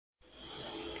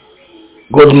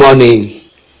Good morning.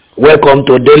 Welcome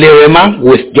to Daily Rhema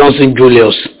with Johnson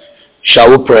Julius.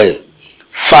 Shall we pray?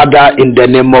 Father, in the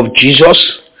name of Jesus,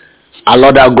 our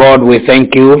Lord our God, we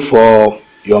thank you for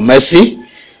your mercy.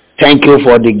 Thank you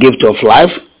for the gift of life.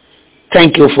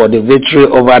 Thank you for the victory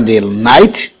over the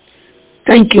night.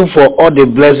 Thank you for all the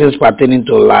blessings pertaining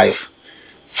to life.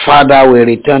 Father, we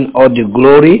return all the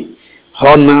glory,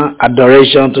 honor,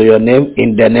 adoration to your name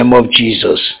in the name of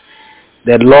Jesus,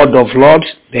 the Lord of Lords,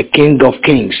 the King of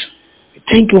Kings.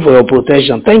 Thank you for your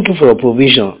protection. Thank you for your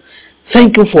provision.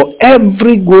 Thank you for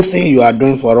every good thing you are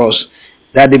doing for us.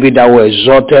 That be that we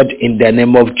exalted in the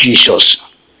name of Jesus.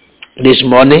 This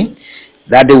morning,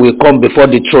 that we come before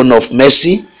the throne of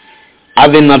mercy,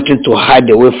 having nothing to hide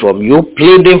away from you,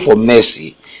 pleading for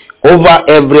mercy over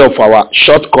every of our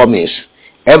shortcomings,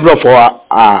 every of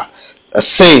our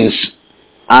sins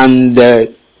and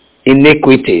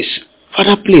iniquities.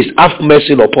 Father, please have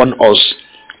mercy upon us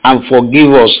and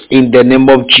forgive us in the name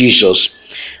of Jesus.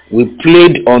 We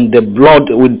plead the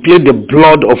blood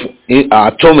of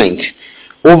atonement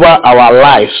over our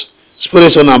lives,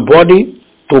 spirit, soul, and body,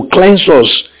 to cleanse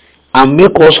us and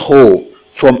make us whole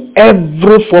from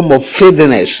every form of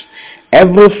filthiness,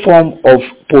 every form of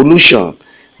pollution,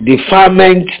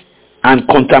 defilement, and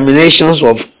contaminations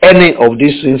of any of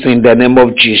these things in the name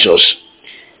of Jesus.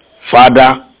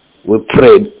 Father, we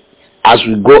pray as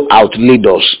we go out, lead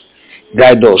us,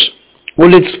 guide us.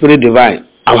 Holy Spirit divine,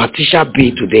 our teacher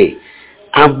be today,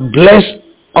 and bless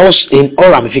us in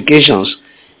all ramifications,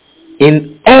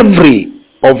 in every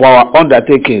of our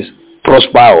undertakings.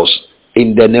 Prosper us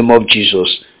in the name of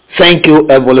Jesus. Thank you,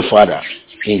 Heavenly Father.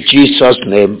 In Jesus'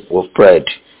 name we've prayed.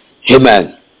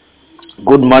 Amen.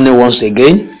 Good morning once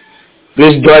again.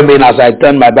 Please join me as I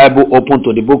turn my Bible open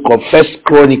to the book of 1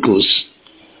 Chronicles,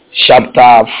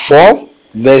 chapter 4,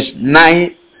 verse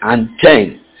 9 and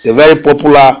 10. It's a very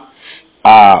popular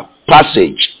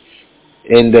passage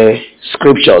in the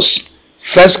scriptures.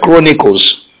 1 Chronicles,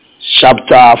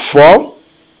 chapter 4,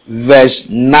 verse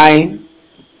 9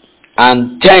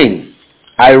 and 10.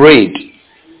 I read,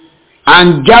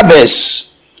 "And Jabez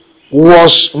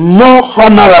was more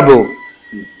honorable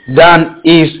than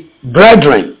his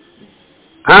brethren,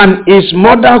 and his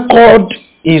mother called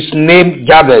his name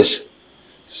Jabez,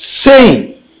 saying,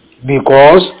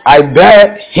 Because I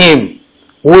bare him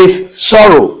with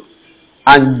sorrow.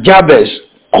 And Jabez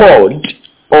called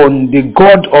on the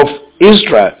God of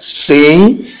Israel,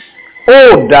 saying,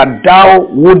 Oh, that thou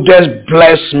wouldest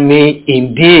bless me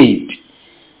indeed,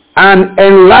 and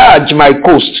enlarge my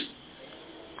coast,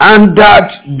 and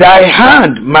that thy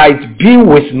hand might be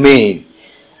with me,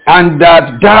 and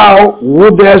that thou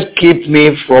wouldest keep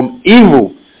me from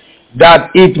evil, that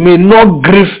it may not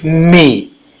grieve me.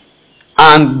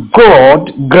 And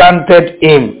God granted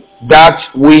him that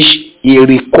which he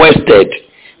requested."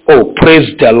 Oh,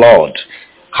 praise the Lord.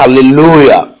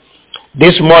 Hallelujah.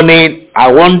 This morning, I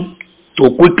want to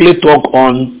quickly talk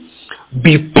on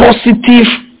be positive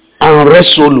and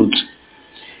resolute.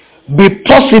 Be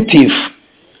positive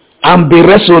and be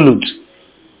resolute.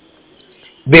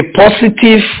 Be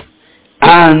positive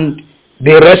and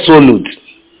be resolute.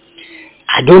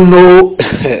 I don't know.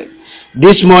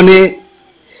 This morning,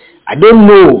 I don't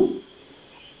know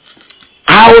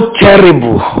how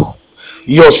terrible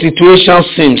your situation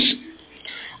seems.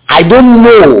 I don't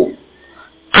know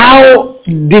how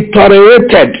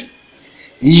deteriorated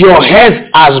your health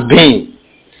has been.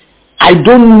 I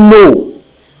don't know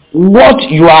what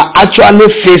you are actually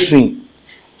facing.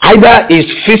 Either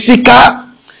it's physical,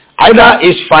 either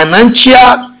it's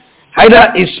financial,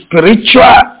 either it's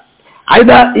spiritual,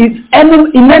 either it's any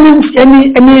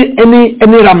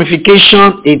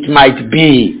ramification it might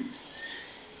be.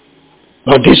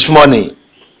 But this morning,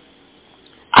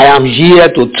 I am here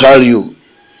to tell you,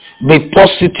 be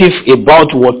positive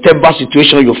about whatever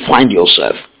situation you find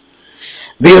yourself.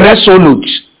 Be resolute.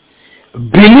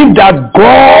 Believe that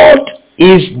God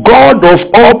is God of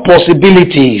all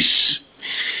possibilities.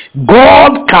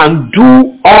 God can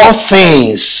do all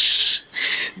things.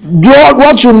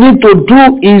 What you need to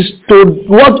do is do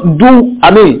what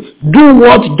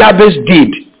Jabez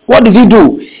did. What did he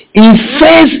do? He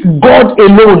faced God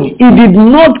alone. He did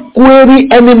not query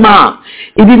any man.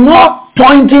 He did not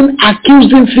pointing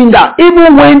accusing finger.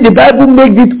 Even when the Bible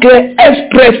makes it clear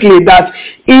expressly that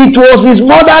it was his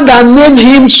mother that made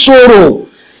him sorrow.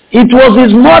 It was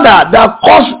his mother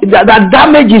that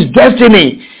damaged his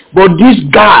destiny. But this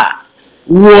guy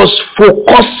was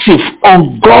focusing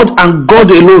on God and God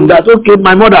alone. That, okay,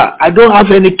 my mother, I don't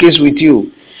have any case with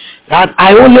you. That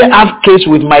I only have case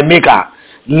with my maker.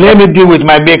 Let me deal with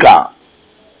my maker.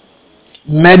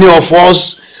 Many of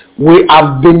us, we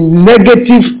have been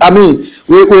negative. I mean,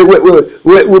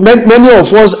 many of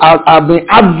us have been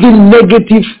having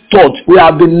negative thoughts. We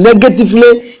have been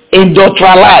negatively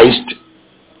industrialized.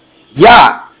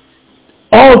 Yeah,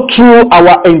 all through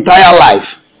our entire life.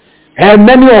 And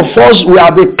many of us, we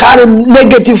have been carrying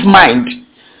negative mind.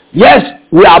 Yes,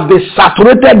 we have been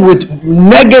saturated with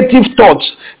negative thoughts,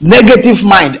 negative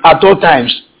mind at all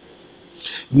times.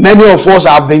 Many of us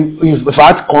have been, in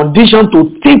fact, conditioned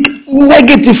to think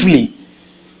negatively.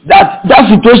 That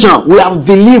situation, we have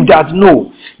believed that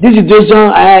no, this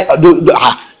situation,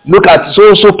 look at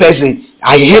so person.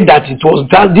 I heard that it was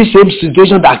this same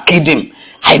situation that killed him.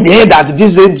 I heard that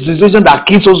this same situation that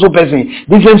killed so person.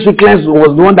 This same sickness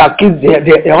was the one that killed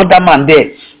the other man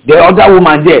there, the other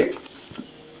woman there.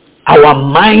 Our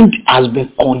mind has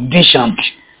been conditioned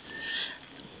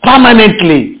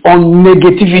permanently on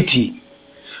negativity.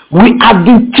 We have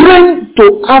been trained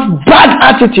to have bad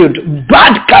attitude,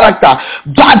 bad character,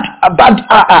 bad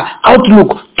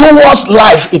outlook towards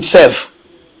life itself.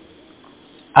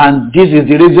 And this is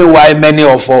the reason why many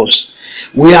of us,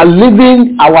 we are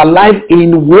living our life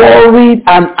in worry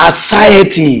and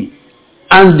anxiety,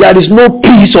 and there is no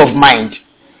peace of mind.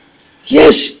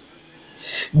 Yes.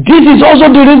 This is also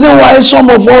the reason why some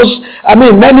of us,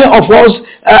 many of us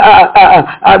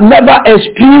never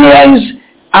experience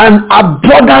an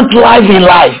abundant life in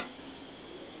life.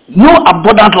 No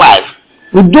abundant life.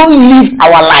 We don't live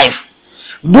our life.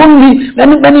 Many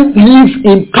live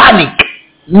in panic,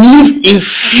 live in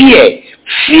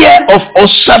fear of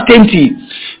uncertainty.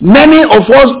 Many of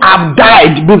us have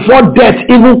died before death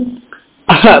even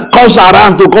comes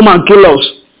around to come and kill us.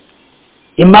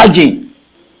 Imagine,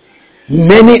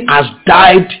 many has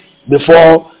died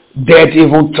before death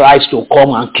even tries to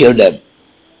come and kill them.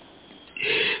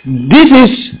 This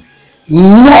is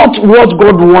not what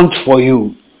God wants for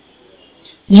you.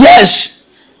 Yes,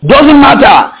 doesn't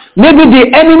matter. Maybe the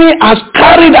enemy has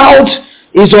carried out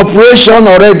his operation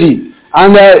already,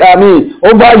 and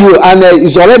over you, and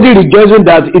is already rejoicing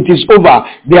that it is over.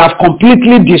 They have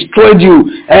completely destroyed you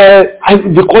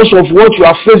because of what you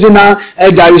are facing now.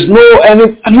 There is no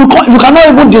any, and you cannot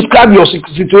even describe your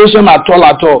situation at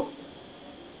all.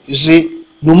 You see,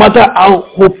 no matter how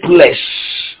hopeless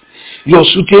your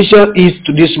situation is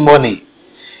to this morning,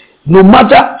 no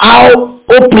matter how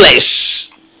hopeless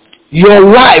your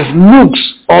life looks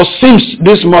or seems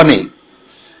this morning,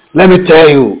 let me tell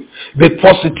you, be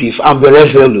positive and be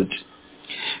resolute.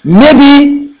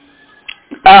 Maybe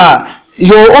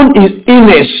your own is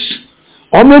illness,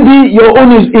 or maybe your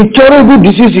own is incurable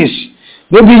diseases,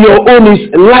 maybe your own is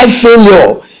life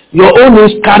failure, your own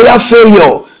is career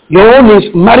failure, your own is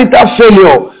marital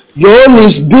failure, your own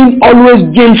is being always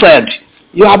jilted.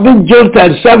 You have been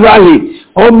jilted severally,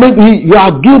 or maybe you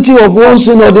are guilty of one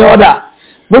sin or the other.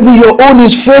 Maybe your own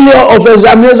is failure of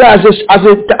examination as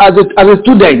a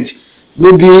student.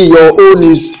 Maybe your own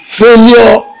is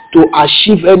failure to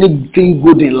achieve anything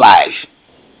good in life.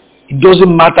 It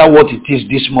doesn't matter what it is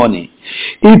this morning.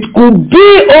 It could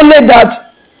be only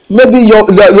that maybe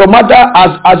your matter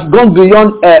has gone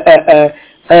beyond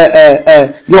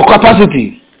your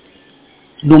capacity.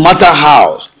 No matter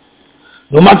how,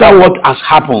 no matter what has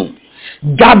happened,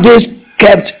 Jabez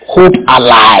kept hope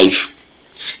alive.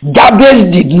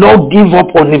 Jabez did not give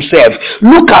up on himself.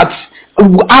 Look at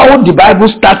how the Bible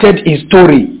started his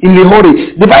story in a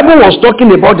hurry. The Bible was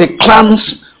talking about the clans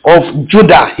of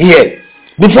Judah here.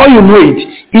 Before you know it,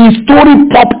 his story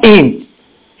popped in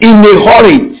a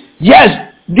hurry. Yes,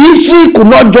 he could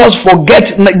not just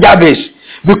forget Jabez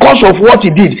because of what he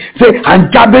did.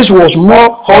 And Jabez was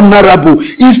more honorable.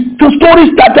 The story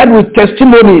started with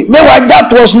testimony. Meanwhile, that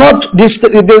was not the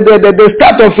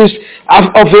start of his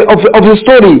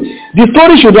story. The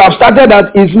story should have started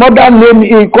that his mother named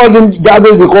him, called him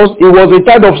Jabez because he was a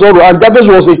child of sorrow, and Jabez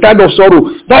was a child of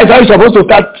sorrow. That is how it's supposed to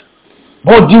start.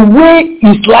 But the way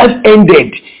his life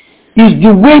ended is the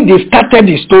way they started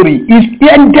his story. He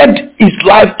ended his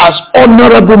life as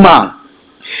honorable man,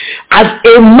 as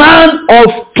a man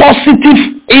of positive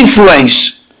influence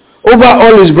over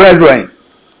all his brethren.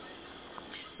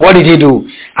 What did he do?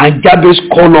 And Jabez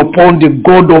called upon the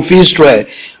God of Israel.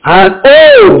 And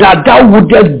oh, that thou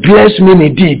wouldest bless me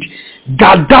indeed.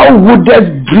 That thou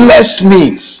wouldest bless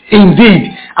me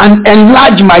indeed. And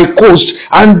enlarge my coast.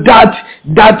 And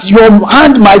that your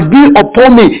hand might be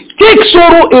upon me. Take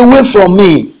sorrow away from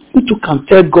me. You too can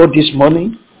tell God this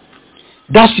morning.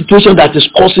 That situation that is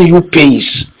causing you pains.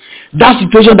 That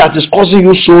situation that is causing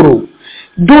you sorrow.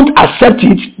 Don't accept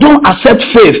it. Don't accept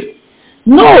faith.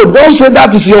 No, don't say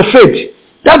that is your faith.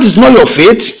 That is not your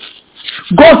faith.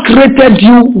 God created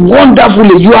you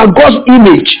wonderfully. You are God's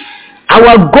image.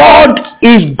 Our God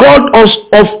is God of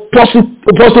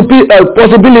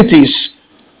possibilities.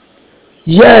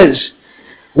 Yes.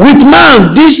 With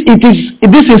man, this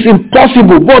is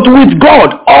impossible, but with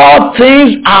God, all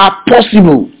things are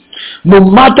possible. No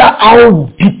matter how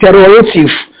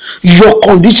deteriorative your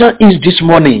condition is this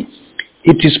morning,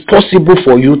 it is possible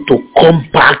for you to come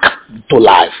back to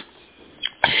life.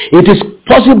 It is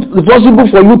possible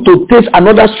for you to taste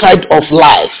another side of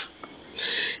life.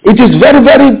 It is very,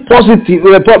 very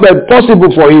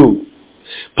possible for you.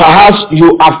 Perhaps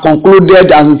you have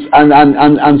concluded and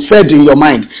said in your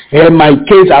mind, my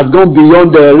case has gone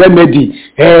beyond the remedy.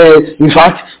 In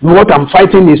fact, what I'm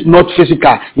fighting is not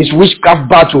physical, it's witchcraft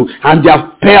battle, and they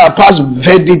have passed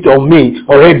verdict on me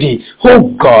already.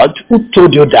 Oh God, who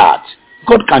told you that?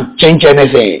 God can change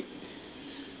anything.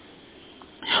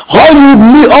 All you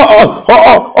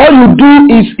do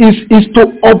is to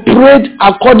operate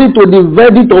according to the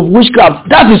verdict of witchcraft.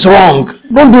 That is wrong.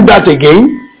 Don't do that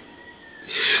again.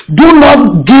 Do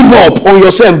not give up on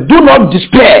yourself. Do not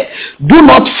despair. Do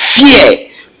not fear.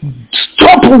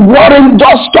 Stop worrying.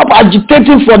 Just stop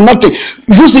agitating for nothing.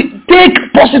 You see, take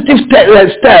positive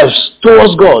steps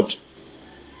towards God.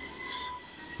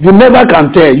 You never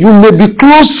can tell. You may be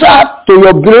closer to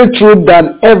your breakthrough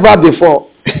than ever before.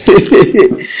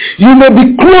 You may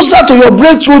be closer to your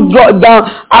breakthrough than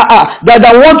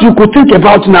what you could think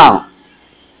about now.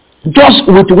 Just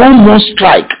with one more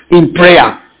strike in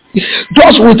prayer.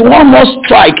 Just with one more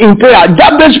strike in prayer.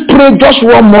 Jabez prayed just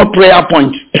one more prayer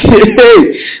point.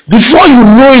 Before you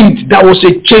know it, there was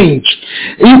a change.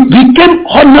 It became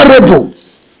honorable.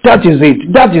 That is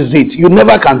it. That is it. You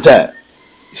never can tell.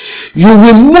 You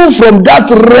will move from that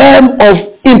realm of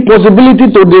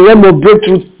impossibility to the realm of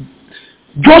breakthrough.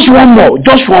 Just one more.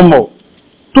 Just one more.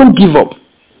 Don't give up.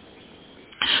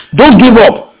 Don't give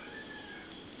up.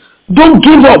 Don't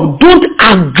give up. Don't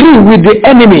agree with the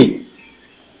enemy.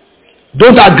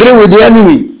 Don't agree with the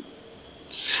enemy.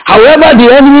 However,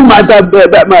 the enemy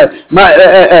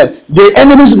the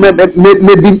enemies may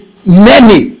be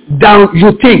many than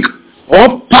you think,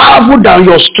 or powerful than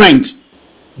your strength.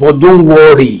 But don't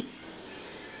worry.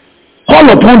 Call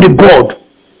upon the God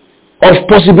of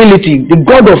possibility, the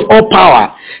God of all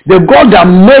power, the God that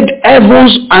made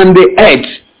heavens and the earth.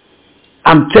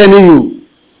 I'm telling you,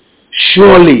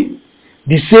 surely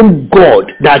the same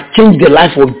God that changed the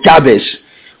life of Jabez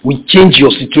will change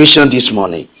your situation this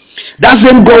morning. That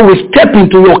same God will step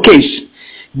into your case.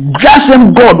 That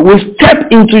same God will step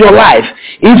into your life.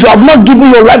 If you have not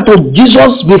given your life to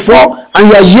Jesus before and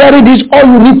you are hearing this, all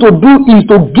you need to do is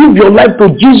to give your life to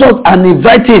Jesus and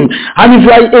invite him. And if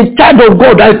you are a child of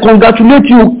God, I congratulate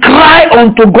you. Cry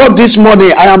unto God this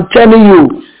morning. I am telling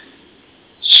you,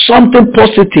 something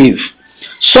positive,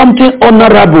 something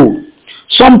honorable,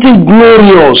 something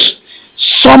glorious,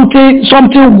 something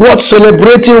worth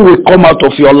celebrating will come out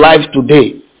of your life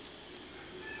today.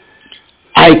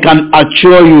 I can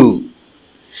assure you,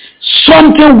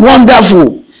 something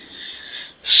wonderful,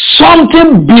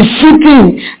 something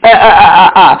befitting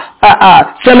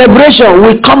celebration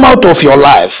will come out of your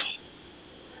life.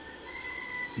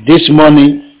 This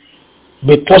morning,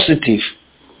 be positive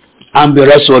and be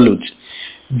resolute.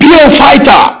 Be a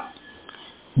fighter.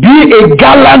 Be a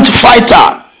gallant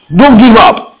fighter. Don't give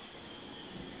up.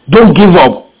 Don't give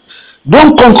up.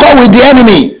 Don't concur with the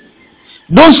enemy.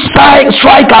 Don't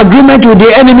strike agreement with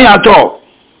the enemy at all.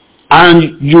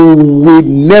 And you will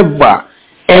never,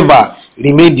 ever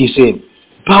remain the same.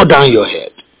 Bow down your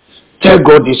head. Tell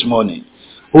God this morning,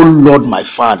 oh Lord, my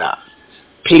Father,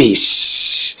 please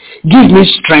give me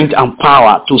strength and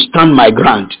power to stand my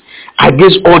ground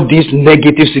against all these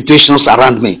negative situations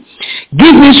around me.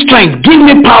 Give me strength, give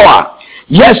me power,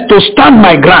 yes, to stand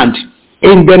my ground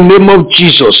in the name of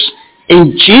Jesus.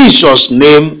 In Jesus'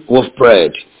 name we've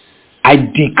prayed. I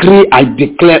decree, I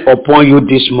declare upon you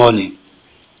this morning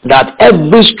that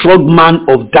every strong man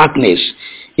of darkness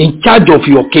in charge of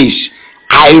your case,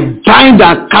 I bind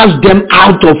and cast them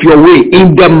out of your way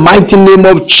in the mighty name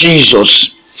of Jesus.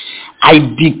 I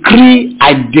decree,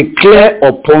 I declare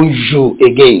upon you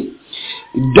again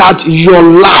that your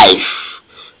life,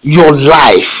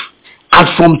 as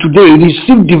from today,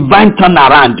 receive divine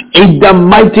turnaround in the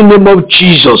mighty name of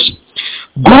Jesus.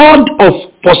 God of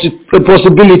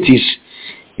possibilities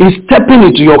is stepping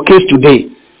into your case today,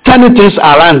 turning things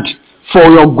around for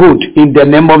your good in the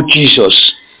name of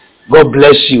Jesus. God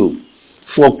bless you.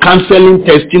 For counseling,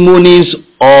 testimonies,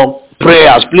 or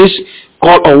prayers, please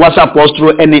call or WhatsApp us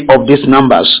through any of these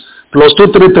numbers.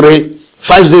 +233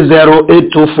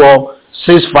 50824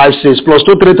 656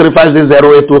 +233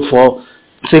 50824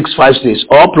 656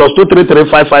 or +233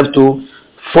 552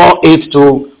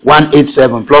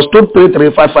 482-187 plus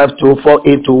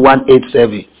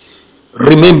 233-552-482-187.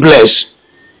 Remain blessed.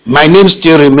 My name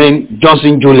still remains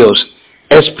Johnson Julius.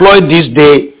 Exploit this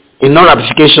day in all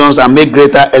ramifications and make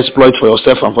greater exploit for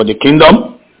yourself and for the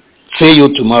kingdom. See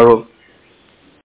you tomorrow.